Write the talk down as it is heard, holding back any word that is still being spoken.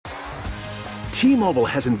T-Mobile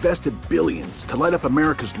has invested billions to light up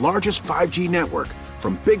America's largest 5G network,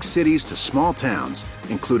 from big cities to small towns,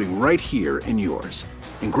 including right here in yours.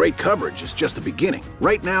 And great coverage is just the beginning.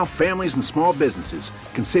 Right now, families and small businesses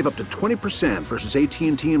can save up to 20% versus AT&T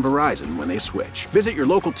and Verizon when they switch. Visit your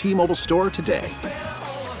local T-Mobile store today.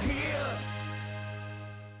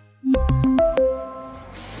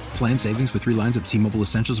 Plan savings with 3 lines of T-Mobile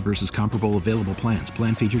Essentials versus comparable available plans.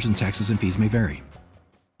 Plan features and taxes and fees may vary.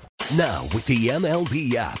 Now, with the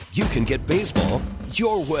MLB app, you can get baseball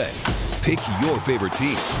your way. Pick your favorite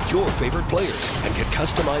team, your favorite players, and get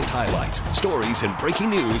customized highlights, stories, and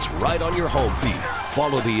breaking news right on your home feed.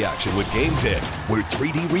 Follow the action with Game Day, where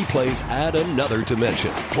 3D replays add another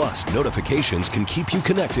dimension. Plus, notifications can keep you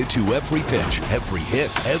connected to every pitch, every hit,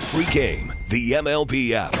 every game. The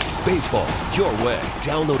MLB app. Baseball your way.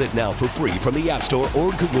 Download it now for free from the App Store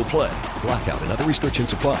or Google Play. Blackout and other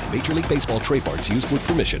restrictions apply. Major League Baseball trademarks used with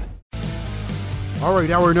permission. All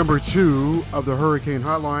right, hour number 2 of the Hurricane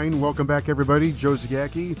Hotline. Welcome back, everybody. Joe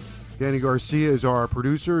Zagacki, Danny Garcia is our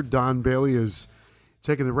producer. Don Bailey is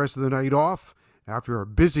taking the rest of the night off after a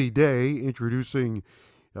busy day introducing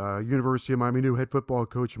University of Miami new head football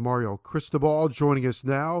coach Mario Cristobal. Joining us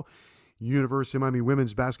now, University of Miami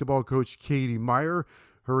women's basketball coach Katie Meier.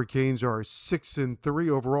 Hurricanes are 6-3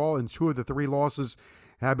 overall, and 2 of the 3 losses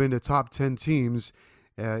have been to top 10 teams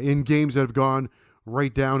in games that have gone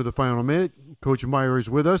right down to the final minute. Coach Meier is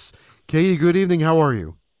with us. Katie, good evening. How are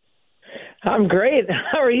you? I'm great.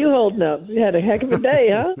 How are you holding up? You had a heck of a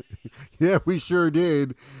day, huh? Yeah, we sure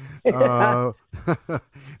did. What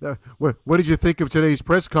did you think of today's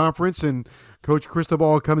press conference? And Coach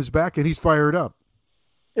Cristobal comes back, and he's fired up.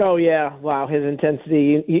 Oh, yeah. Wow, his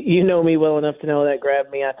intensity. You know me well enough to know that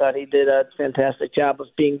grabbed me. I thought he did a fantastic job of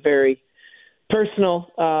being very personal,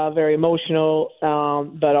 very emotional,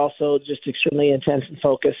 but also just extremely intense and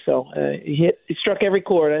focused. So he struck every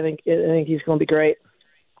chord. I think he's going to be great.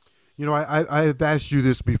 You know, I've asked you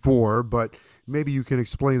this before, but maybe you can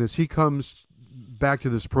explain this. He comes back to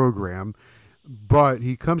this program, but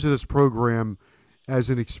he comes to this program as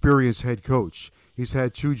an experienced head coach. He's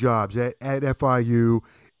had 2 jobs at FIU,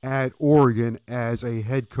 at Oregon as a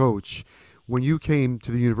head coach. When you came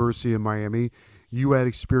to the University of Miami, you had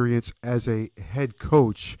experience as a head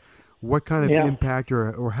coach. What kind of impact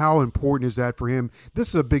or how important is that for him? This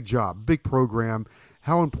is a big job, big program.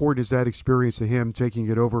 How important is that experience to him taking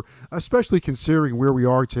it over, especially considering where we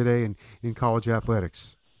are today in college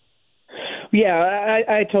athletics? Yeah,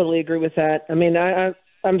 I totally agree with that. I mean,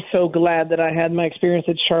 I'm so glad that I had my experience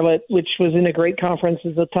at Charlotte, which was in a great conference.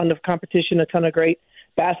 There's a ton of competition, a ton of great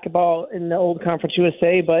basketball in the old Conference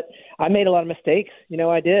USA, but I made a lot of mistakes. You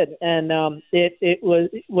know, I did. And it was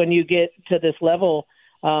when you get to this level,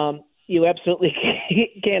 you absolutely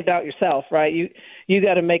can't doubt yourself, right? You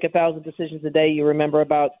got to make 1,000 decisions a day. You remember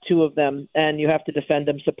about 2 of them, and you have to defend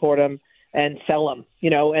them, support them, and sell them, you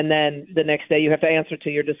know, and then the next day you have to answer to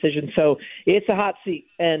your decision. So it's a hot seat,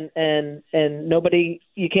 and nobody,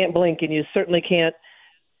 you can't blink, and you certainly can't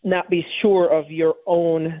not be sure of your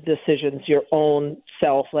own decisions, your own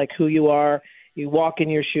self, like who you are. You walk in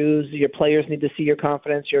your shoes. Your players need to see your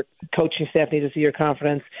confidence. Your coaching staff needs to see your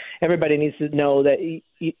confidence. Everybody needs to know that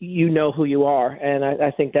you know who you are. And I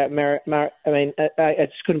think that I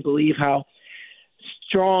just couldn't believe how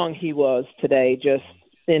strong he was today, just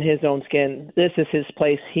in his own skin. This is his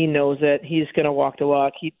place. He knows it. He's going to walk the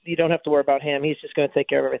walk. You don't have to worry about him. He's just going to take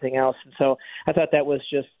care of everything else. And so I thought that was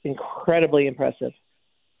just incredibly impressive.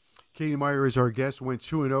 Katie Meier is our guest. Went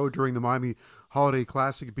 2-0 during the Miami Holiday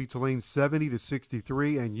Classic. Beat Tulane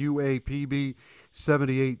 70-63 and UAPB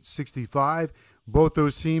 78-65. Both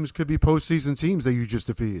those teams could be postseason teams that you just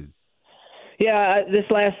defeated. Yeah, this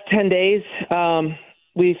last 10 days,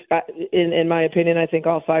 we've, in my opinion, I think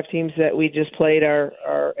all 5 teams that we just played are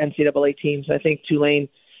NCAA teams. I think Tulane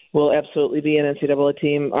will absolutely be an NCAA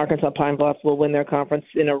team. Arkansas Pine Bluff will win their conference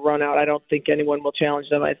in a run out. I don't think anyone will challenge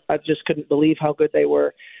them. I just couldn't believe how good they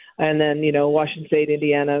were. And then, you know, Washington State,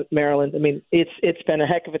 Indiana, Maryland. I mean, it's been a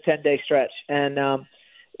heck of a 10-day stretch. And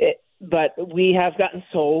but we have gotten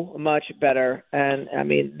so much better. And, I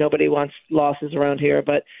mean, nobody wants losses around here.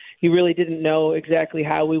 But you really didn't know exactly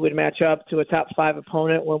how we would match up to a top 5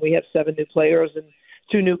 opponent when we have 7 new players and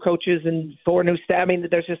 2 new coaches and 4 new staff. I mean,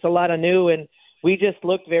 there's just a lot of new. And we just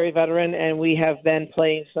looked very veteran, and we have been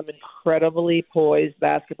playing some incredibly poised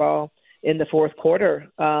basketball in the fourth quarter,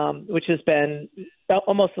 which has been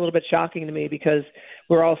almost a little bit shocking to me because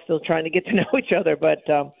we're all still trying to get to know each other. But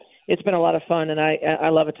it's been a lot of fun, and I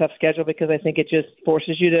love a tough schedule because I think it just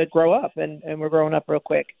forces you to grow up, and we're growing up real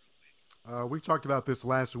quick. We talked about this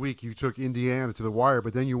last week. You took Indiana to the wire,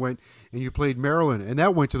 but then you went and you played Maryland, and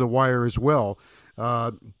that went to the wire as well.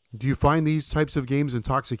 Do you find these types of games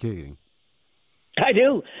intoxicating? I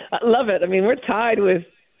do. I love it. I mean, we're tied with,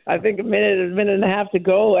 I think, a minute and a half to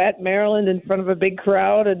go at Maryland in front of a big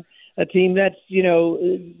crowd, and a team that's,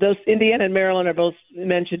 those Indiana and Maryland are both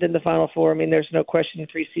mentioned in the Final Four. I mean, there's no question in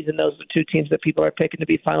preseason those are two teams that people are picking to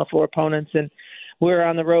be Final Four opponents, and we're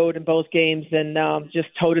on the road in both games and just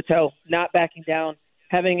toe-to-toe, not backing down,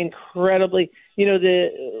 having incredibly,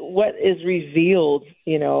 what is revealed,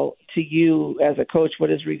 to you as a coach,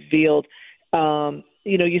 what is revealed,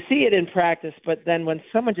 you see it in practice, but then when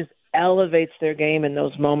someone just elevates their game in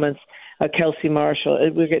those moments, Kelsey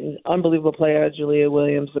Marshall, we're getting unbelievable play out of Julia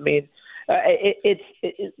Williams. I mean, it's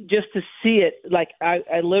just to see it, like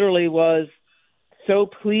I literally was so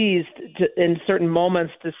pleased in certain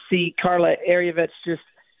moments to see Carla Arievich just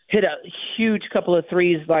hit a huge couple of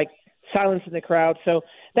threes, like silencing the crowd. So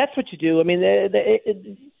that's what you do. I mean,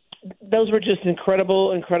 those were just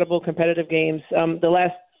incredible competitive games. The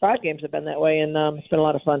last 5 games have been that way, and it's been a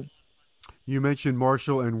lot of fun. You mentioned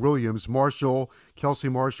Marshall and Williams. Kelsey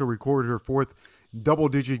Marshall recorded her 4th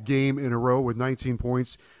double-digit game in a row with 19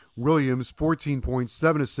 points. Williams, 14 points,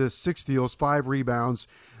 7 assists, 6 steals, 5 rebounds.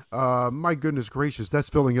 My goodness gracious, that's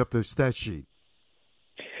filling up the stat sheet.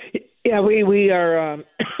 Yeah, we are.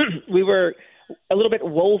 We were a little bit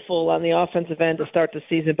woeful on the offensive end to start the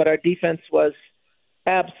season, but our defense was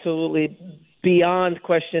absolutely beyond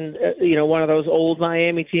question. One of those old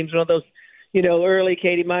Miami teams, one of those early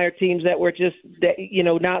Katie Meyer teams that were just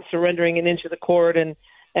not surrendering an inch of the court, and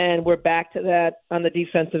we're back to that on the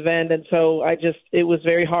defensive end. And so it was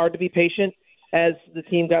very hard to be patient as the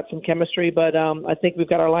team got some chemistry, but I think we've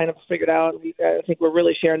got our lineups figured out. I think we're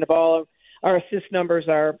really sharing the ball. Our assist numbers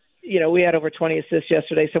are, we had over 20 assists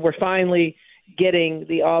yesterday, so we're finally getting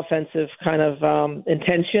the offensive kind of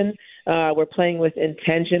intention. We're playing with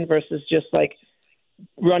intention versus just like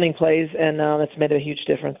running plays, and that's made a huge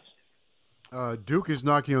difference. Duke is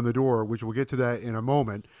knocking on the door, which we'll get to that in a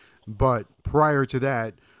moment. But prior to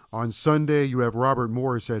that, on Sunday, you have Robert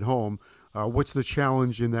Morris at home. What's the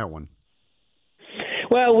challenge in that one?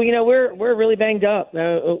 Well, we're really banged up.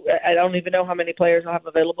 I don't even know how many players I'll have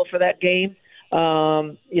available for that game.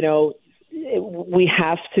 We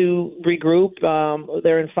have to regroup.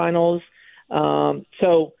 They're in finals.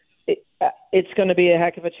 So it's going to be a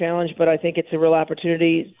heck of a challenge, but I think it's a real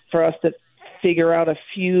opportunity for us to figure out a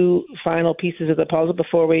few final pieces of the puzzle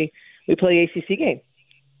before we play ACC game.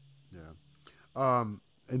 Yeah.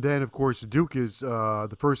 And then, of course, Duke is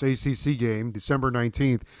the first ACC game, December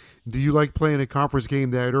 19th. Do you like playing a conference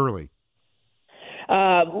game that early?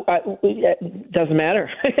 It doesn't matter.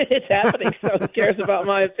 It's happening, so who cares about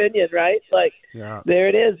my opinion, right? There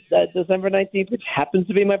it is, December 19th, which happens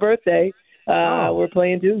to be my birthday. We're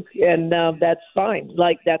playing Duke, and that's fine.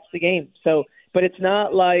 That's the game. So, but it's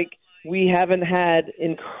not like we haven't had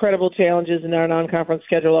incredible challenges in our non-conference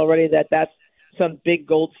schedule already that's some big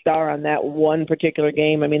gold star on that one particular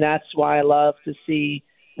game. I mean, that's why I love to see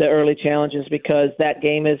the early challenges, because that's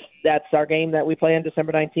our game that we play on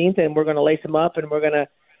December 19th, and we're going to lace them up, and we're going to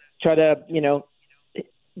try to, hit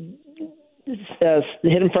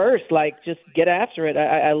them first, just get after it.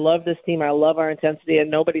 I love this team. I love our intensity, and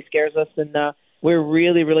nobody scares us, and we're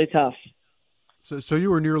really, really tough. So you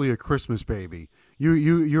were nearly a Christmas baby.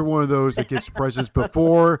 You're one of those that gets presents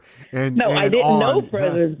before and no, and I didn't know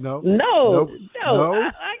presents. No.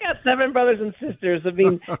 I got 7 brothers and sisters. I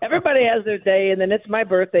mean, everybody has their day, and then it's my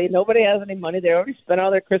birthday. Nobody has any money. They already spent all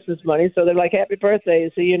their Christmas money, so they're like, "Happy birthday!"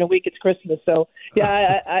 So in a week it's Christmas. So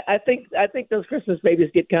yeah, I think those Christmas babies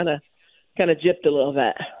get kind of gypped a little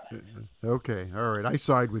bit. Okay, all right. I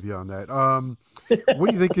side with you on that.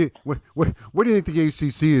 What do you think? What do you think the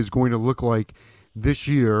ACC is going to look like this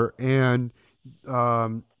year? And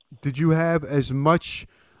did you have as much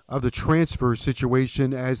of the transfer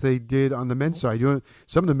situation as they did on the men's side?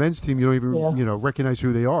 Some of the men's team, you don't even recognize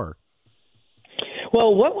who they are.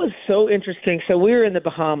 Well, what was so interesting? So we were in the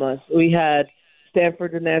Bahamas. We had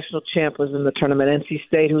Stanford, the national champ, was in the tournament. NC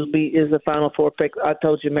State, is the Final Four pick. I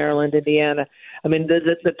told you, Maryland, Indiana. I mean,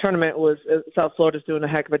 the tournament was South Florida's doing a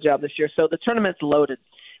heck of a job this year. So the tournament's loaded,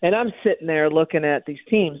 and I'm sitting there looking at these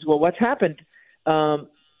teams. Well, what's happened?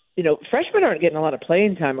 Freshmen aren't getting a lot of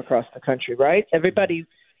playing time across the country, right? Everybody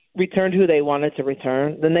returned who they wanted to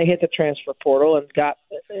return. Then they hit the transfer portal and got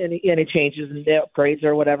any changes and upgrades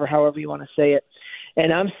or whatever, however you want to say it.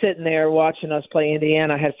 And I'm sitting there watching us play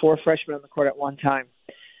Indiana. I had 4 freshmen on the court at one time.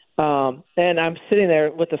 And I'm sitting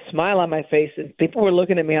there with a smile on my face, and people were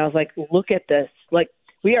looking at me. I was like, look at this.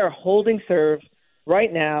 We are holding serve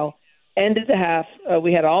right now ended the half.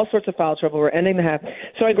 We had all sorts of foul trouble. We're ending the half.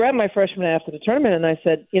 So I grabbed my freshman after the tournament, and I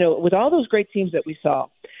said, with all those great teams that we saw,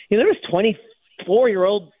 there was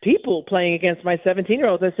 24-year-old people playing against my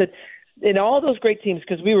 17-year-olds. I said, in all those great teams,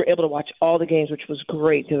 because we were able to watch all the games, which was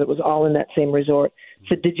great because it was all in that same resort. I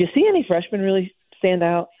said, did you see any freshmen really stand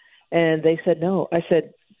out? And they said no. I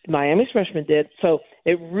said, Miami's freshmen did. So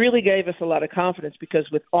it really gave us a lot of confidence because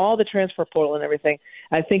with all the transfer portal and everything,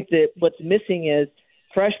 I think that what's missing is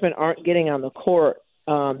freshmen aren't getting on the court.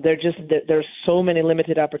 There's so many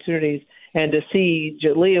limited opportunities. And to see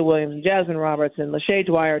Jalea Williams, Jasmine Roberts, and Lachey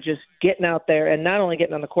Dwyer just getting out there and not only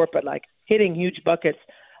getting on the court but like hitting huge buckets,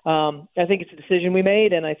 I think it's a decision we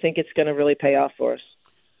made, and I think it's going to really pay off for us.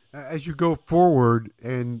 As you go forward,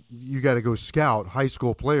 and you got to go scout high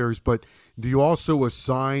school players, but do you also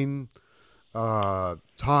assign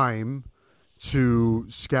time to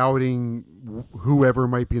scouting whoever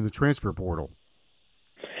might be in the transfer portal?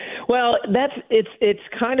 Well, it's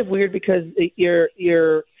kind of weird because it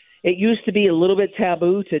used to be a little bit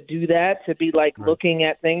taboo to do that, to be like looking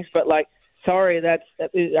at things, but like, sorry,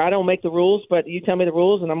 I don't make the rules, but you tell me the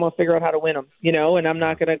rules, and I'm gonna figure out how to win them. And I'm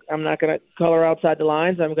not gonna color outside the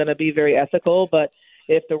lines. I'm gonna be very ethical. But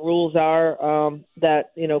if the rules are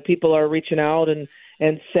that people are reaching out and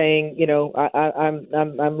saying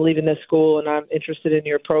I'm leaving this school and I'm interested in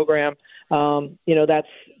your program,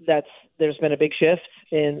 that's there's been a big shift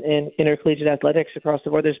in intercollegiate athletics across the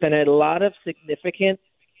board. There's been a lot of significant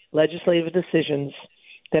legislative decisions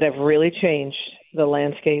that have really changed the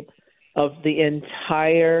landscape of the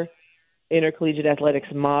entire intercollegiate athletics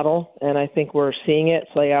model, and I think we're seeing it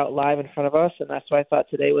play out live in front of us, and that's why I thought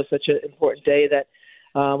today was such an important day that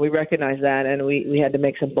we recognize that, and we had to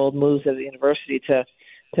make some bold moves as a university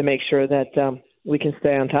to make sure that we can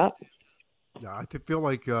stay on top. Yeah, I feel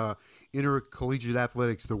like intercollegiate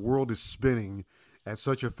athletics, the world is spinning at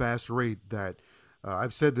such a fast rate that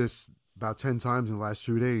I've said this about 10 times in the last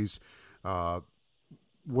 2 days.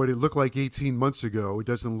 What it looked like 18 months ago, it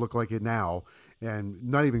doesn't look like it now, and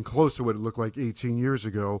not even close to what it looked like 18 years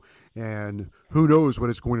ago, and who knows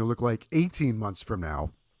what it's going to look like 18 months from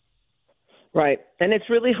now. Right, and it's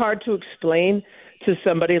really hard to explain to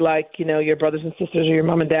somebody like, your brothers and sisters or your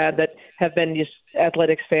mom and dad that have been just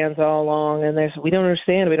athletics fans all along, and they say, we don't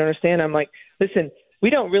understand. I'm like, listen,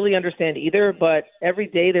 we don't really understand either, but every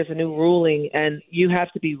day there's a new ruling, and you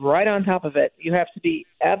have to be right on top of it. You have to be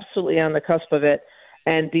absolutely on the cusp of it,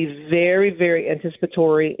 and be very, very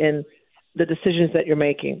anticipatory in the decisions that you're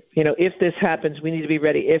making. If this happens, we need to be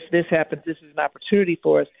ready. If this happens, this is an opportunity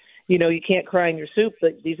for us. You can't cry in your soup.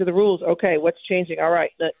 But these are the rules. Okay, what's changing? All right,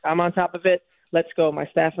 I'm on top of it. Let's go. My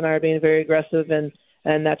staff and I are being very aggressive, and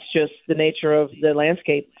that's just the nature of the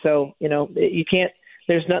landscape. So, you can't –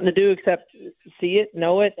 there's nothing to do except see it,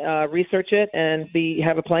 know it, research it, and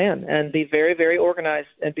have a plan, and be very, very organized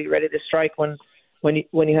and be ready to strike when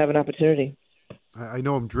you have an opportunity. I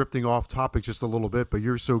know I'm drifting off topic just a little bit, but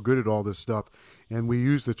you're so good at all this stuff, and we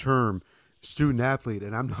use the term student athlete,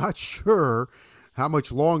 and I'm not sure how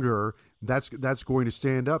much longer that's going to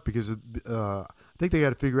stand up because I think they got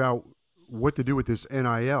to figure out what to do with this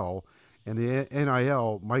NIL, and the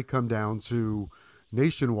NIL might come down to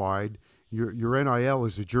nationwide. Your NIL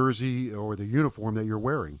is the jersey or the uniform that you're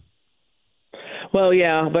wearing. Well,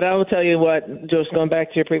 yeah, but I will tell you what, just going back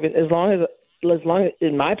to your previous, as long as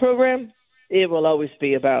in my program, it will always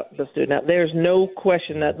be about the student. Now, there's no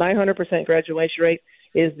question that my 100% graduation rate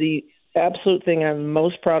is the absolute thing I'm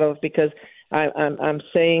most proud of because I'm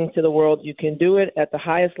saying to the world, you can do it at the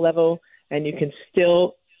highest level and you can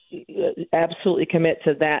still absolutely commit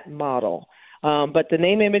to that model. But the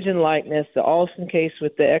name, image, and likeness, the Alston case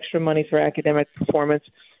with the extra money for academic performance,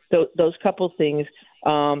 those couple things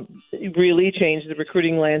really changed the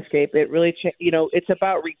recruiting landscape. It really it's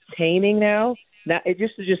about retaining now. Now, it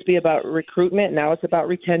used to just be about recruitment. Now it's about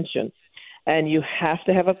retention. And you have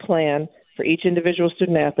to have a plan for each individual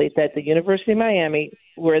student athlete that the University of Miami,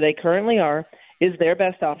 where they currently are, is their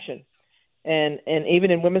best option. And even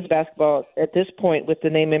in women's basketball, at this point, with the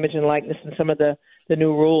name, image, and likeness and some of the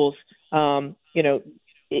new rules, the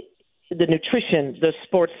nutrition, the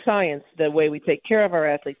sports science, the way we take care of our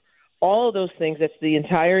athletes, all of those things, that's the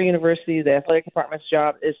entire university, the athletic department's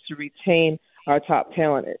job is to retain our top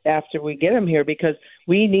talent after we get them here because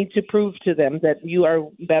we need to prove to them that you are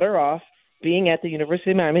better off being at the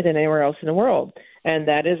University of Miami than anywhere else in the world. And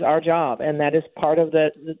that is our job. And that is part of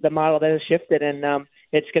the model that has shifted. And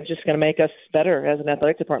it's just going to make us better as an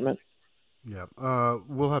athletic department. Yeah.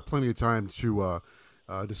 We'll have plenty of time to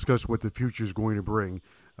discuss what the future is going to bring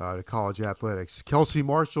to college athletics. Kelsey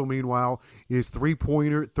Marshall, meanwhile, is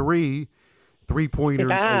three-pointers away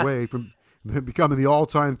from becoming the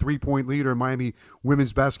all-time three-point leader in Miami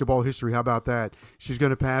women's basketball history. How about that? She's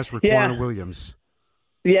going to pass Raquana Williams.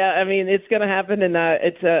 Yeah, I mean, it's going to happen, and I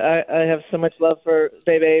have so much love for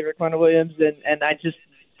Bebe Raquana Williams, and I just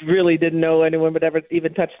really didn't know anyone would ever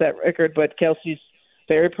even touch that record. But Kelsey's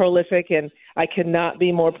very prolific, and I cannot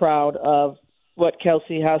be more proud of what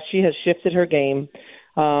Kelsey, how she has shifted her game.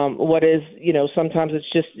 What is, sometimes it's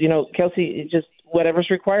just, Kelsey, just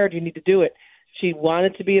whatever's required, you need to do it. She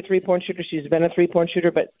wanted to be a three-point shooter. She's been a three-point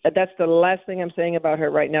shooter, but that's the last thing I'm saying about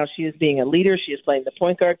her right now. She is being a leader. She is playing the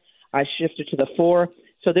point guard. I shifted to the 4.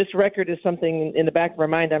 So this record is something in the back of her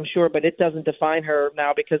mind, I'm sure, but it doesn't define her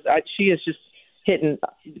now because she is just hitting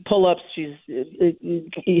pull-ups. She's taking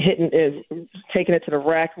it to the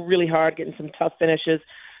rack really hard, getting some tough finishes,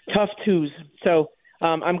 tough twos. So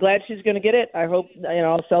I'm glad she's going to get it. I hope,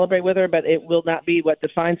 I'll celebrate with her, but it will not be what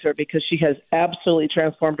defines her because she has absolutely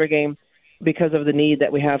transformed her game because of the need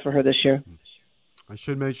that we have for her this year. I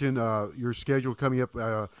should mention your schedule coming up.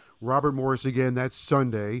 Robert Morris again, that's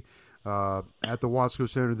Sunday. At the Watsco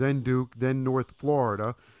Center, then Duke, then North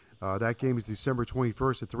Florida. That game is December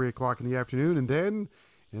 21st at 3 o'clock in the afternoon, and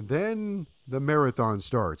then the marathon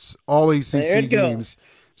starts. All ACC games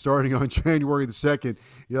starting on January the 2nd.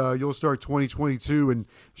 You'll start 2022 in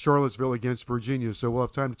Charlottesville against Virginia, so we'll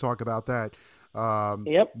have time to talk about that.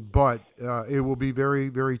 Yep. But it will be very,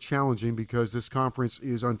 very challenging because this conference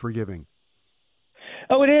is unforgiving.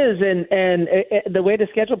 Oh, it is, and the way the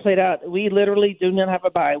schedule played out, we literally do not have a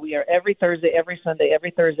bye. We are every Thursday, every Sunday,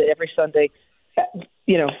 every Thursday, every Sunday,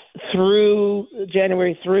 through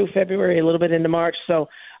January, through February, a little bit into March. So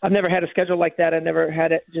I've never had a schedule like that. I never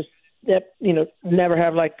had it just, never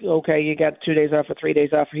have like, okay, you got 2 days off or 3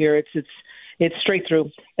 days off here. It's straight through,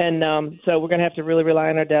 and so we're going to have to really rely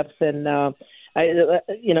on our depth and.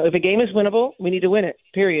 If a game is winnable, we need to win it.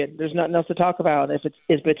 Period. There's nothing else to talk about. If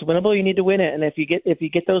it's winnable, you need to win it. And if you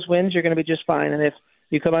get those wins, you're going to be just fine. And if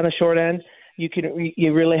you come on the short end, you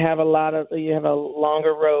really have a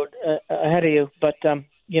longer road ahead of you. But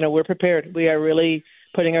we're prepared. We are really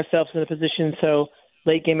putting ourselves in a position so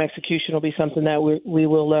late game execution will be something that we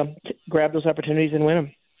will grab those opportunities and win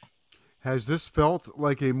them. Has this felt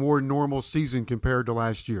like a more normal season compared to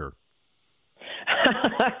last year?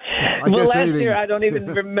 Last year I don't even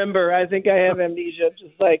remember. I think I have amnesia.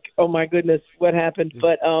 Just like, oh my goodness, what happened?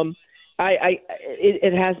 But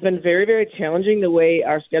it has been very, very challenging the way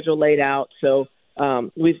our schedule laid out. So my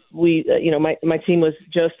team was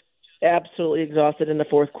just absolutely exhausted in the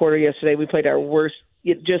fourth quarter yesterday. We played our worst.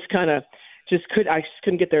 It I just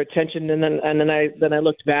couldn't get their attention. And then I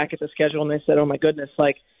looked back at the schedule and I said, oh my goodness,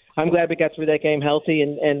 like I'm glad we got through that game healthy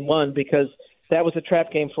and won because that was a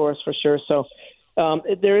trap game for us for sure. So.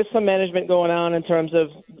 There is some management going on in terms of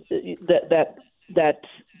that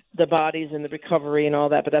the bodies and the recovery and all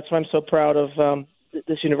that, but that's why I'm so proud of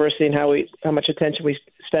this university and how much attention we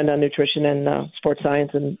spend on nutrition and sports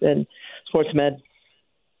science and sports med.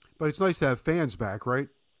 But it's nice to have fans back, right?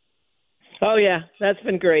 Oh yeah, that's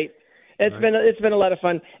been great. It's been a lot of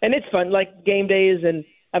fun, and it's fun like game days, and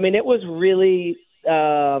I mean it was really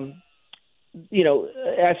I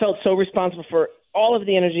felt so responsible for all of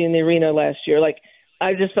the energy in the arena last year. Like,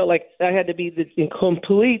 I just felt like I had to be in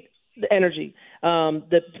complete energy.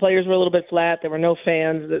 The players were a little bit flat. There were no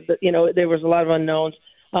fans. There was a lot of unknowns.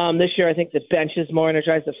 This year, I think the bench is more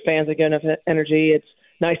energized. The fans are getting enough energy. It's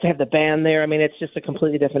nice to have the band there. I mean, it's just a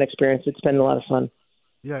completely different experience. It's been a lot of fun.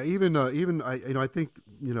 Yeah, even I think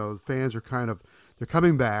the fans are they're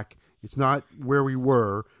coming back. It's not where we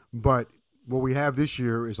were, but what we have this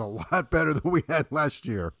year is a lot better than we had last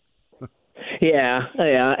year. Yeah,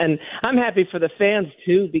 and I'm happy for the fans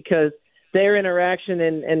too because their interaction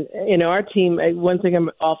and our team. One thing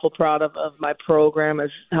I'm awful proud of my program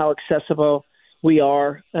is how accessible we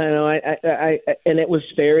are. I and it was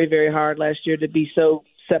very, very hard last year to be so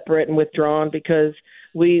separate and withdrawn because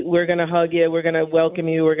we're going to hug you, we're going to welcome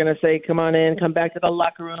you, we're going to say come on in, come back to the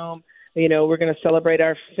locker room. We're going to celebrate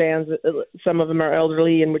our fans. Some of them are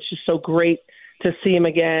elderly, and which is so great to see them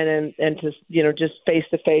again and to just face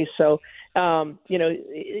to face. So. In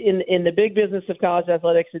the big business of college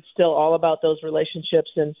athletics, it's still all about those relationships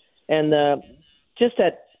and just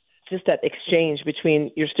that exchange between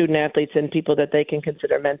your student athletes and people that they can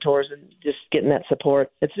consider mentors and just getting that support.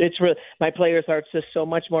 It's real. My players are just so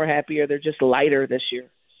much more happier. They're just lighter this year.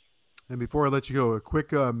 And before I let you go, a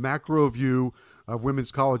quick macro view of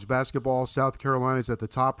women's college basketball. South Carolina is at the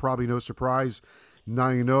top, probably no surprise.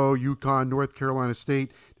 9-0, UConn, North Carolina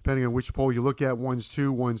State, depending on which poll you look at, one's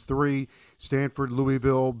 2, one's 3. Stanford,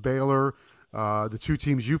 Louisville, Baylor, the two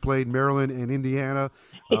teams you played, Maryland and Indiana,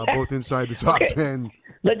 both inside the top 10.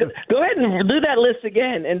 Go ahead and do that list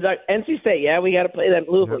again. And NC State, yeah, we got to play them.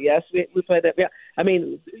 Louisville, Yep. yes, we play them. Yeah, I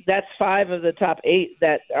mean that's 5 of the top 8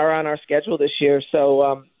 that are on our schedule this year.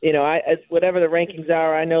 So whatever the rankings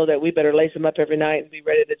are, I know that we better lace them up every night and be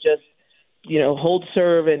ready to just hold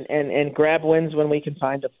serve and grab wins when we can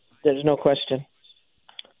find them. There's no question.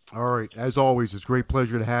 All right. As always, it's a great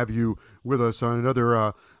pleasure to have you with us on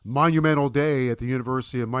another monumental day at the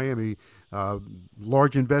University of Miami.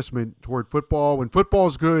 Large investment toward football. When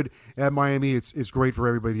football's good at Miami, it's great for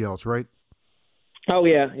everybody else, right? Oh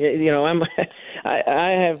yeah, I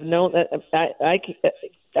have known that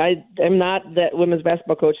I'm not that women's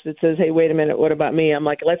basketball coach that says, "Hey, wait a minute, what about me?" I'm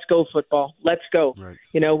like, "Let's go football, let's go." Right.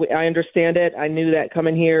 I understand it. I knew that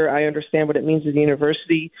coming here. I understand what it means at the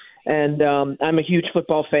university, and I'm a huge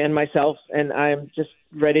football fan myself, and I'm just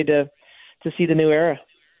ready to see the new era.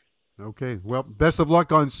 Okay. Well, best of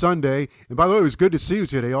luck on Sunday. And by the way, it was good to see you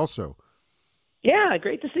today also. Yeah,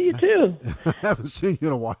 great to see you too. I haven't seen you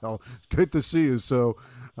in a while. Good to see you. So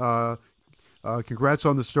congrats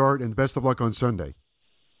on the start and best of luck on Sunday.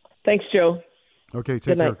 Thanks, Joe. Okay,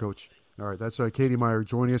 take care, Coach. All right, that's Katie Meyer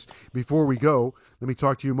joining us. Before we go, let me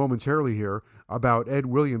talk to you momentarily here about Ed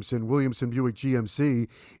Williamson, Williamson Buick GMC.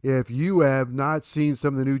 If you have not seen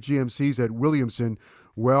some of the new GMCs at Williamson,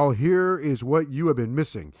 well, here is what you have been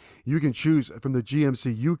missing. You can choose from the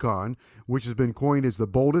GMC Yukon, which has been coined as the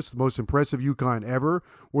boldest, most impressive Yukon ever,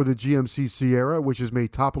 or the GMC Sierra, which has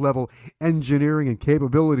made top-level engineering and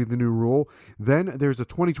capability the new rule. Then there's the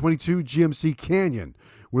 2022 GMC Canyon,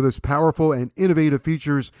 with its powerful and innovative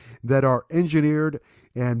features that are engineered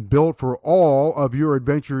and built for all of your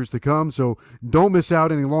adventures to come. So don't miss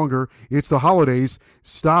out any longer. It's the holidays.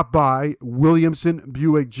 Stop by Williamson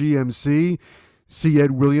Buick GMC. See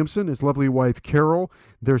Ed Williamson, his lovely wife Carol.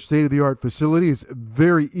 Their state-of-the-art facility is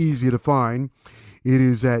very easy to find. It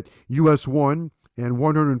is at US 1 and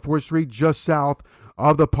 104th Street, just south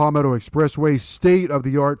of the Palmetto Expressway.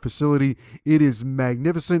 State-of-the-art facility. It is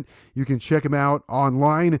magnificent. You can check them out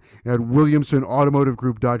online at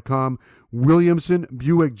WilliamsonAutomotiveGroup.com. Williamson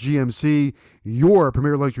Buick GMC, your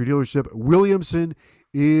premier luxury dealership. Williamson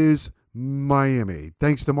is Miami.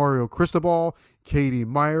 Thanks to Mario Cristobal, Katie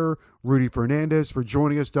Meyer, Rudy Fernandez for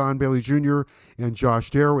joining us, Don Bailey Jr. and Josh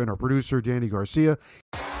Darrow, and our producer, Danny Garcia.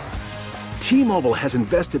 T-Mobile has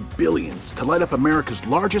invested billions to light up America's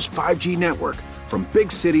largest 5G network, from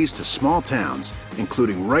big cities to small towns,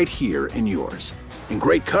 including right here in yours. And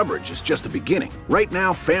great coverage is just the beginning. Right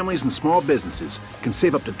now, families and small businesses can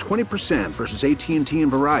save up to 20% versus AT&T and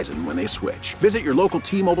Verizon when they switch. Visit your local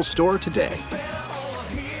T-Mobile store today.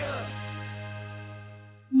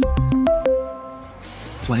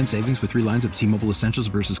 Plan savings with 3 lines of T-Mobile Essentials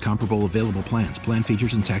versus comparable available plans. Plan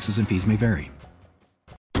features and taxes and fees may vary.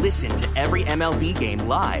 Listen to every MLB game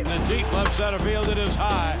live. In the deep left center field, it is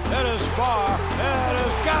high, it is far, it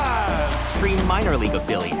is gone. Stream minor league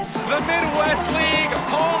affiliates. The Midwest League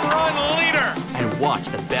home run leader. And watch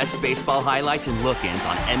the best baseball highlights and look-ins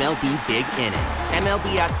on MLB Big Inning.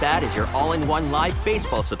 MLB At Bat is your all-in-one live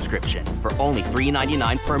baseball subscription for only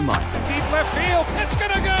 $3.99 per month. Deep left field, it's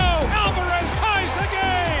gonna go. Alvarez ties the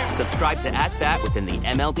game. Subscribe to At Bat within the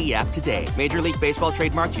MLB app today. Major League Baseball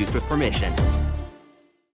trademarks used with permission.